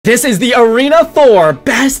This is the Arena 4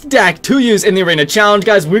 best deck to use in the Arena Challenge,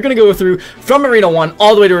 guys. We're going to go through from Arena 1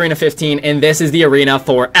 all the way to Arena 15, and this is the Arena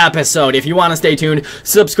 4 episode. If you want to stay tuned,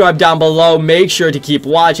 subscribe down below. Make sure to keep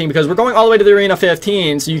watching because we're going all the way to the Arena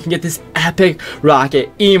 15, so you can get this epic rocket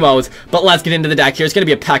emote. But let's get into the deck here. It's going to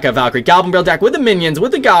be a P.E.K.K.A. Valkyrie Goblin Barrel deck with the minions,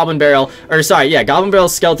 with the Goblin Barrel, Goblin Barrel,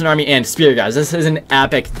 Skeleton Army, and Spear, guys. This is an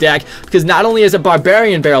epic deck because not only is it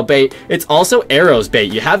Barbarian Barrel bait, it's also arrows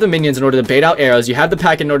bait. You have the minions in order to bait out arrows. You have the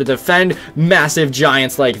P.E.K.K.A. in order to defend massive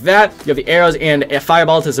giants like that. You have the arrows and a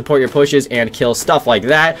fireball to support your pushes and kill stuff like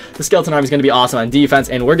that. The Skeleton Army is going to be awesome on defense,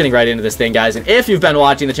 and we're getting right into this thing, guys. And if you've been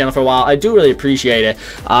watching the channel for a while, I do really appreciate it.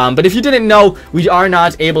 But if you didn't know, we are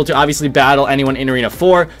not able to obviously battle anyone in Arena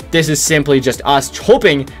 4. This is simply just us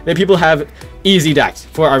hoping that people have easy decks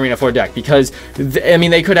for Arena 4 deck, because I mean,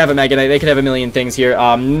 they could have a Mega Knight, they could have a million things here.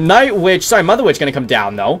 Mother Witch gonna come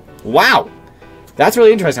down though. Wow, that's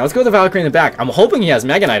really interesting. Let's go with the Valkyrie in the back. I'm hoping he has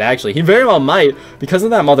Mega Knight, actually. He very well might because of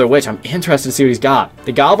that Mother Witch. I'm interested to see what he's got.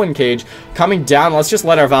 The Goblin Cage coming down. Let's just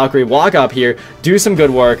let our Valkyrie walk up here, do some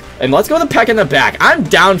good work, and let's go with the P.E.K.K.A. in the back. I'm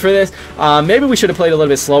down for this. Maybe we should have played a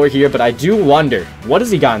little bit slower here, but I do wonder, what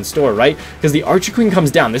has he got in store, right? Because the Archer Queen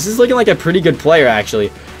comes down. This is looking like a pretty good player,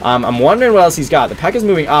 actually. I'm wondering what else he's got. The P.E.K.K.A. is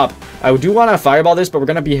moving up. I do want to fireball this, but we're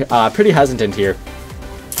going to be pretty hesitant here.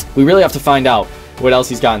 We really have to find out what else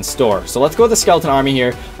he's got in store. So let's go with the Skeleton Army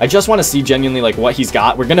here. I just want to see genuinely like what he's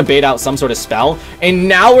got. We're gonna bait out some sort of spell, and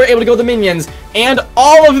now we're able to go with the minions and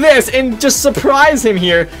all of this and just surprise him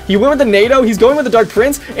here. He went with the NATO, he's going with the Dark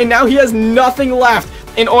Prince, and now he has nothing left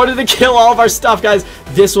in order to kill all of our stuff, guys.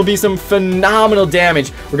 This will be some phenomenal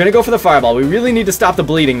damage. We're gonna go for the fireball. We really need to stop the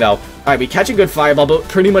bleeding though. Alright, we catch a good fireball, but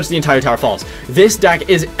pretty much the entire tower falls. This deck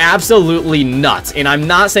is absolutely nuts, and I'm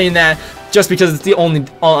not saying that just because it's the only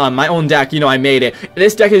my own deck, you know, I made it.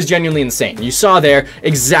 This deck is genuinely insane. You saw there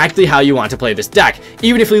exactly how you want to play this deck.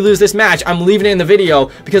 Even if we lose this match, I'm leaving it in the video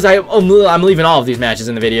because I'm leaving all of these matches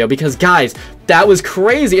in the video because, guys, that was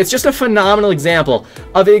crazy. It's just a phenomenal example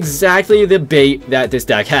of exactly the bait that this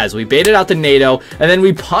deck has. We baited out the NATO, and then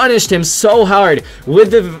we punished him so hard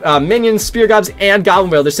with the minions, Spear Gobs, and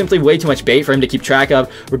Goblin Barrel. There's simply way too much bait for him to keep track of.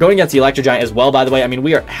 We're going against the Electro Giant as well, by the way. I mean,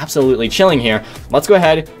 we are absolutely chilling here. Let's go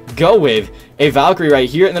ahead, go with a Valkyrie right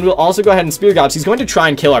here, and then we'll also go ahead and Spear Gobs. He's going to try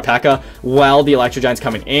and kill our P.E.K.K.A. while the Electro Giant's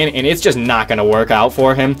coming in, and it's just not going to work out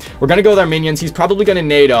for him. We're going to go with our minions. He's probably going to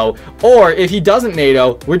NATO, or if he doesn't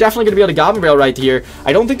NATO, we're definitely going to be able to Goblin Barrel right here.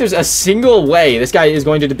 I don't think there's a single way this guy is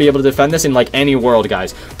going to be able to defend this in like any world,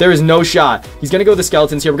 guys. There is no shot. He's going to go with the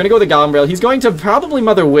Skeletons here. We're going to go with the Goblin Barrel. He's going to probably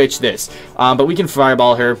Mother Witch this, but we can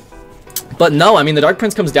Fireball her. But no, I mean, the Dark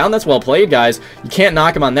Prince comes down. That's well played, guys. You can't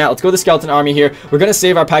knock him on that. Let's go with the Skeleton Army here. We're going to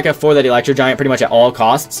save our P.E.K.K.A. for that Electro Giant pretty much at all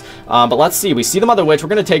costs. But let's see. We see the Mother Witch. We're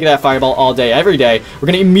going to take that Fireball all day, every day. We're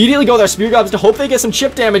going to immediately go with our Spear Gobs to hope they get some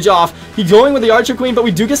chip damage off. He's going with the Archer Queen, but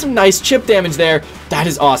we do get some nice chip damage there. That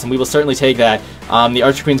is awesome. We will certainly take that. The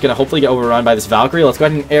Archer Queen's going to hopefully get overrun by this Valkyrie. Let's go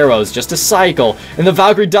ahead and arrows just to cycle. And the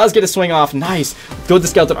Valkyrie does get a swing off. Nice. Let's go with the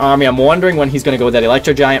Skeleton Army. I'm wondering when he's going to go with that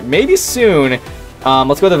Electro Giant. Maybe soon.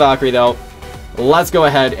 Let's go with the Valkyrie, though. Let's go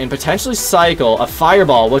ahead and potentially cycle a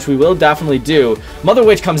fireball, which we will definitely do. Mother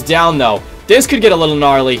Witch comes down, though. This could get a little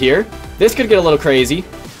gnarly here. This could get a little crazy.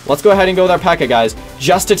 Let's go ahead and go with our P.E.K.K.A., guys,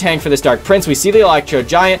 just to tank for this Dark Prince. We see the Electro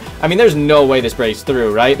Giant. I mean, there's no way this breaks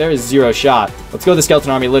through, right? There is zero shot. Let's go with the Skeleton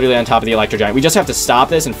Army literally on top of the Electro Giant. We just have to stop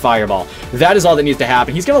this and Fireball. That is all that needs to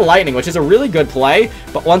happen. He's going to Lightning, which is a really good play,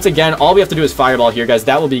 but once again, all we have to do is Fireball here, guys.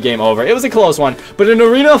 That will be game over. It was a close one, but an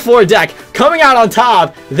Arena 4 deck coming out on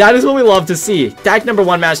top, that is what we love to see. Deck number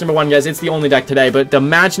 1, match number 1, guys. It's the only deck today, but the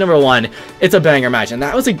match number 1, it's a banger match, and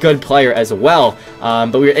that was a good player as well.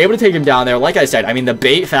 But we were able to take him down there. Like I said, I mean, the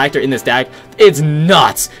bait factor in this deck, it's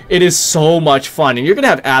nuts. It is so much fun, and you're gonna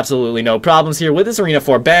have absolutely no problems here with this Arena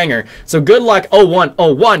 4 banger. So good luck,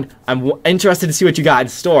 0101. I'm interested to see what you got in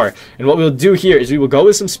store. And what we'll do here is we will go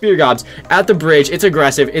with some Spear Gobs at the bridge. It's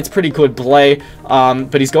aggressive. It's pretty good play.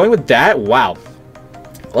 But he's going with that. Wow.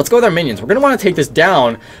 Let's go with our minions. We're gonna want to take this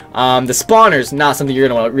down. The spawner's not something you're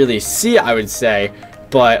gonna want to really see, I would say.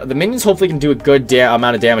 But the minions hopefully can do a good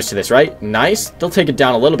amount of damage to this, right? Nice. They'll take it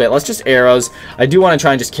down a little bit. Let's just arrows. I do want to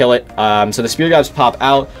try and just kill it. So the Spear Gobs pop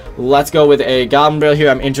out. Let's go with a Goblin Barrel here.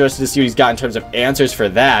 I'm interested to see what he's got in terms of answers for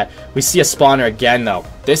that. We see a spawner again, though.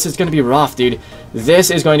 This is going to be rough, dude.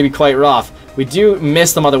 This is going to be quite rough. We do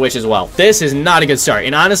miss the Mother Witch as well. This is not a good start.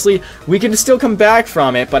 And honestly, we can still come back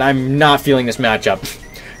from it, but I'm not feeling this matchup.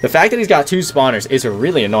 The fact that he's got 2 spawners is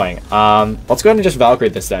really annoying. Let's go ahead and just Valkyrie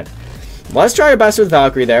this then. Let's try our best with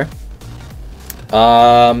Valkyrie there.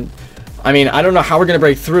 I mean, I don't know how we're going to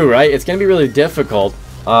break through, right? It's going to be really difficult.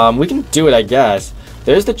 We can do it, I guess.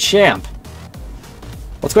 There's the champ.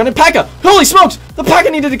 Let's go ahead and P.E.K.K.A. Holy smokes! The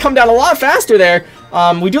P.E.K.K.A. needed to come down a lot faster there.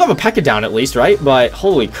 We do have a P.E.K.K.A. down at least, right? But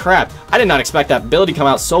holy crap. I did not expect that ability to come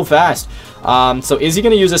out so fast. So is he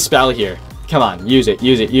going to use a spell here? Come on. Use it.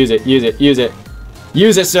 Use it. Use it. Use it. Use it.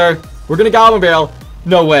 Use it, sir. We're going to Goblin Barrel.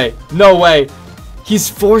 No way. No way. He's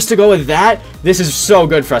forced to go with that. This is so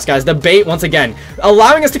good for us, guys. The bait, once again,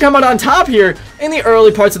 allowing us to come out on top here in the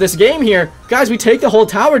early parts of this game here. Guys, we take the whole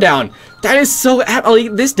tower down. That is so...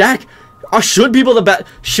 This deck... should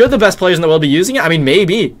the best players in the world be using it? I mean,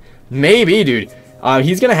 maybe. Maybe, dude.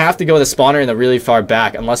 He's going to have to go with a spawner in the really far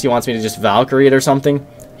back, unless he wants me to just Valkyrie it or something.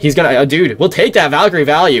 He's going to... dude, we'll take that Valkyrie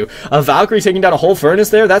value. A Valkyrie taking down a whole furnace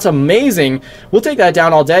there? That's amazing. We'll take that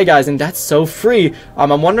down all day, guys, and that's so free.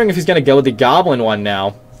 I'm wondering if he's going to go with the Goblin one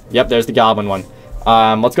now. Yep, there's the Goblin one.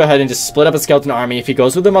 Let's go ahead and just split up a skeleton army. If he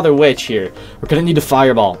goes with the Mother Witch here, we're going to need to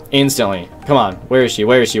Fireball instantly. Come on. Where is she?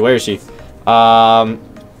 Where is she? Where is she? Alright,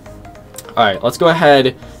 let's go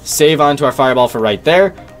ahead, save onto our Fireball for right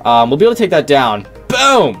there. We'll be able to take that down.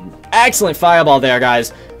 Boom! Excellent Fireball there,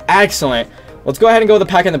 guys. Excellent. Let's go ahead and go with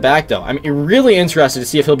the P.E.K.K.A. in the back, though. I'm really interested to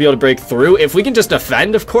see if he'll be able to break through. If we can just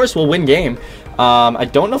defend, of course, we'll win game. I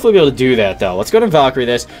don't know if we'll be able to do that, though. Let's go ahead and Valkyrie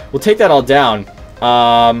this. We'll take that all down.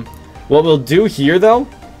 What we'll do here, though,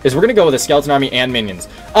 is we're going to go with a Skeleton Army and Minions.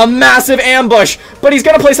 A massive ambush! But he's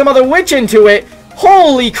going to play some other Witch into it!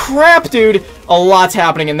 Holy crap, dude! A lot's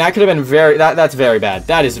happening, and that could have been that's very bad.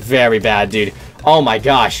 That is very bad, dude. Oh my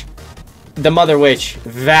gosh. The Mother Witch.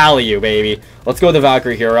 Value, baby. Let's go with the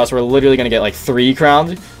Valkyrie here, or else we're literally going to get, like, 3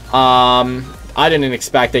 crowned. I didn't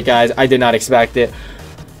expect it, guys. I did not expect it.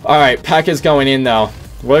 Alright, P.E.K.K.A.'s going in, though.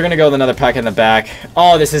 We're going to go with another P.E.K.K.A. in the back.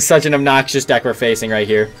 Oh, this is such an obnoxious deck we're facing right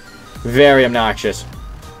here. Very obnoxious.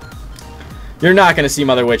 You're not going to see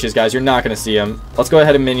Mother Witches, guys. You're not going to see them. Let's go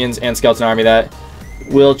ahead and Minions and Skeleton Army that.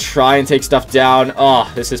 We'll try and take stuff down.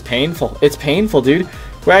 Oh, this is painful. It's painful, dude.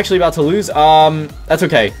 We're actually about to lose. That's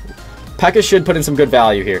okay. P.E.K.K.A. should put in some good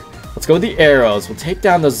value here. Let's go with the arrows. We'll take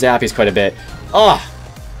down those zappies quite a bit. Oh,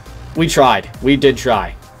 we tried. We did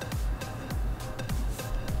try.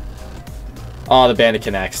 Oh, the Bandit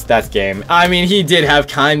connects. That's game. I mean, he did have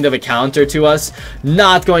kind of a counter to us.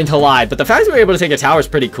 Not going to lie. But the fact that we were able to take a tower is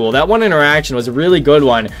pretty cool. That one interaction was a really good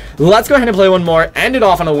one. Let's go ahead and play one more. End it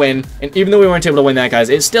off on a win. And even though we weren't able to win that, guys,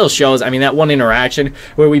 it still shows. I mean, that one interaction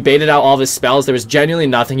where we baited out all of his spells, there was genuinely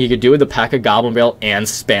nothing he could do with the P.E.K.K.A. Goblin Barrel and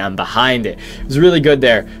spam behind it. It was really good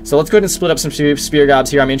there. So let's go ahead and split up some Spear Gobs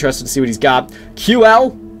here. I'm interested to see what he's got.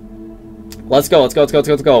 QL. Let's go, let's go, let's go, let's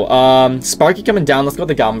go, let's go. Sparky coming down. Let's go with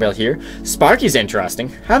the Goblin Barrel here. Sparky's interesting.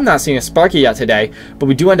 Have not seen a Sparky yet today, but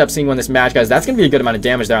we do end up seeing one this match, guys. That's going to be a good amount of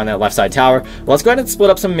damage there on that left side tower. Let's go ahead and split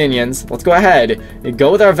up some minions. Let's go ahead and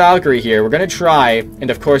go with our Valkyrie here. We're going to try, and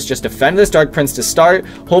of course, just defend this Dark Prince to start.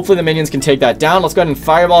 Hopefully the minions can take that down. Let's go ahead and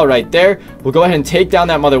Fireball right there. We'll go ahead and take down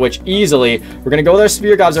that Mother Witch easily. We're going to go with our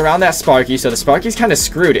Spear Gobs around that Sparky, so the Sparky's kind of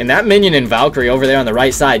screwed. And that minion and Valkyrie over there on the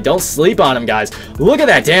right side, don't sleep on him, guys. Look at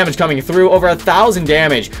that damage coming through. Over 1,000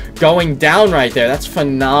 damage going down right there. That's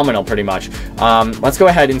phenomenal, pretty much. Let's go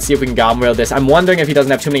ahead and see if we can Goblin Barrel this. I'm wondering if he doesn't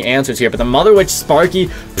have too many answers here, but the Mother Witch Sparky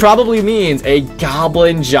probably means a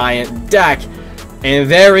Goblin Giant deck. And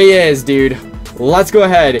there he is, dude. Let's go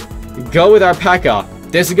ahead, go with our P.E.K.K.A.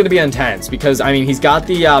 This is going to be intense because, I mean, he's got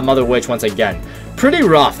the Mother Witch once again. Pretty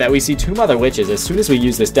rough that we see 2 Mother Witches as soon as we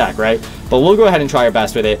use this deck, right? But we'll go ahead and try our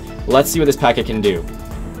best with it. Let's see what this P.E.K.K.A. can do.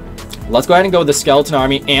 Let's go ahead and go with the Skeleton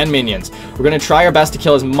Army and Minions. We're going to try our best to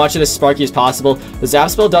kill as much of this Sparky as possible. The Zap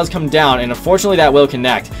spell does come down, and unfortunately that will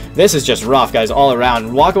connect. This is just rough, guys, all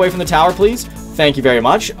around. Walk away from the tower, please. Thank you very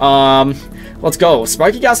much. Let's go.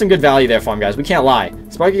 Sparky got some good value there for him, guys. We can't lie.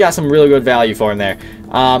 Sparky got some really good value for him there.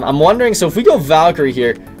 I'm wondering, so if we go Valkyrie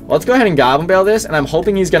here, let's go ahead and Goblin Barrel this, and I'm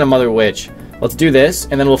hoping he's going to Mother Witch. Let's do this,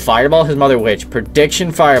 and then we'll Fireball his Mother Witch.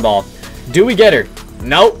 Prediction Fireball. Do we get her?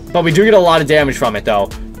 Nope, but we do get a lot of damage from it, though.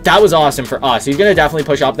 That was awesome for us. He's going to definitely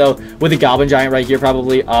push up, though, with the Goblin Giant right here,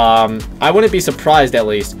 probably. I wouldn't be surprised, at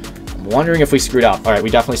least. I'm wondering if we screwed up. All right, we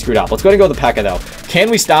definitely screwed up. Let's go ahead and go with the P.E.K.K.A., though. Can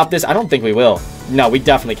we stop this? I don't think we will. No, we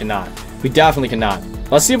definitely cannot. We definitely cannot.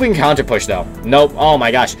 Let's see if we can counter push, though. Nope. Oh, my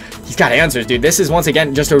gosh. He's got answers, dude. This is, once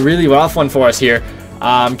again, just a really rough one for us here.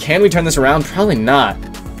 Can we turn this around? Probably not.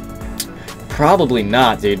 Probably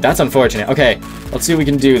not, dude. That's unfortunate. Okay, let's see what we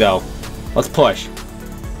can do, though. Let's push.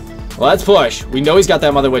 Let's push. We know he's got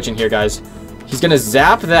that Mother Witch in here, guys. He's going to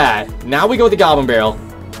zap that. Now we go with the Goblin Barrel.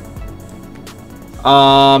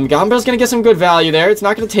 Goblin Barrel's going to get some good value there. It's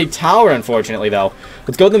not going to take tower, unfortunately, though.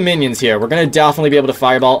 Let's go with the minions here. We're going to definitely be able to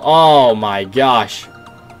Fireball. Oh, my gosh.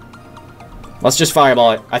 Let's just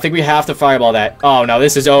fireball it. I think we have to fireball that. Oh, no,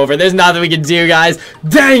 this is over. There's nothing we can do, guys.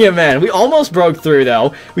 Dang it, man. We almost broke through,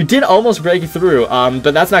 though. We did almost break through,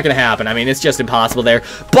 but that's not going to happen. I mean, it's just impossible there.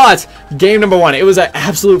 But game number 1, it was an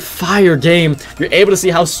absolute fire game. You're able to see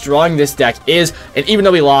how strong this deck is, and even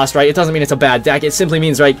though we lost, right, it doesn't mean it's a bad deck. It simply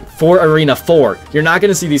means, right, for Arena 4, you're not going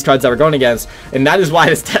to see these cards that we're going against, and that is why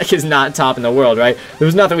this deck is not top in the world, right? There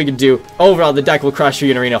was nothing we could do. Overall, the deck will crush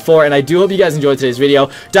you in Arena 4, and I do hope you guys enjoyed today's video.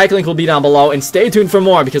 Deck link will be down below, and stay tuned for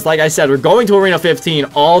more, because like I said, we're going to Arena 15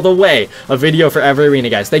 all the way. A video for every arena,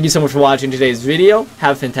 guys. Thank you so much for watching today's video.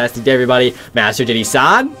 Have a fantastic day, everybody. Master Diddy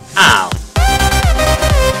San, out.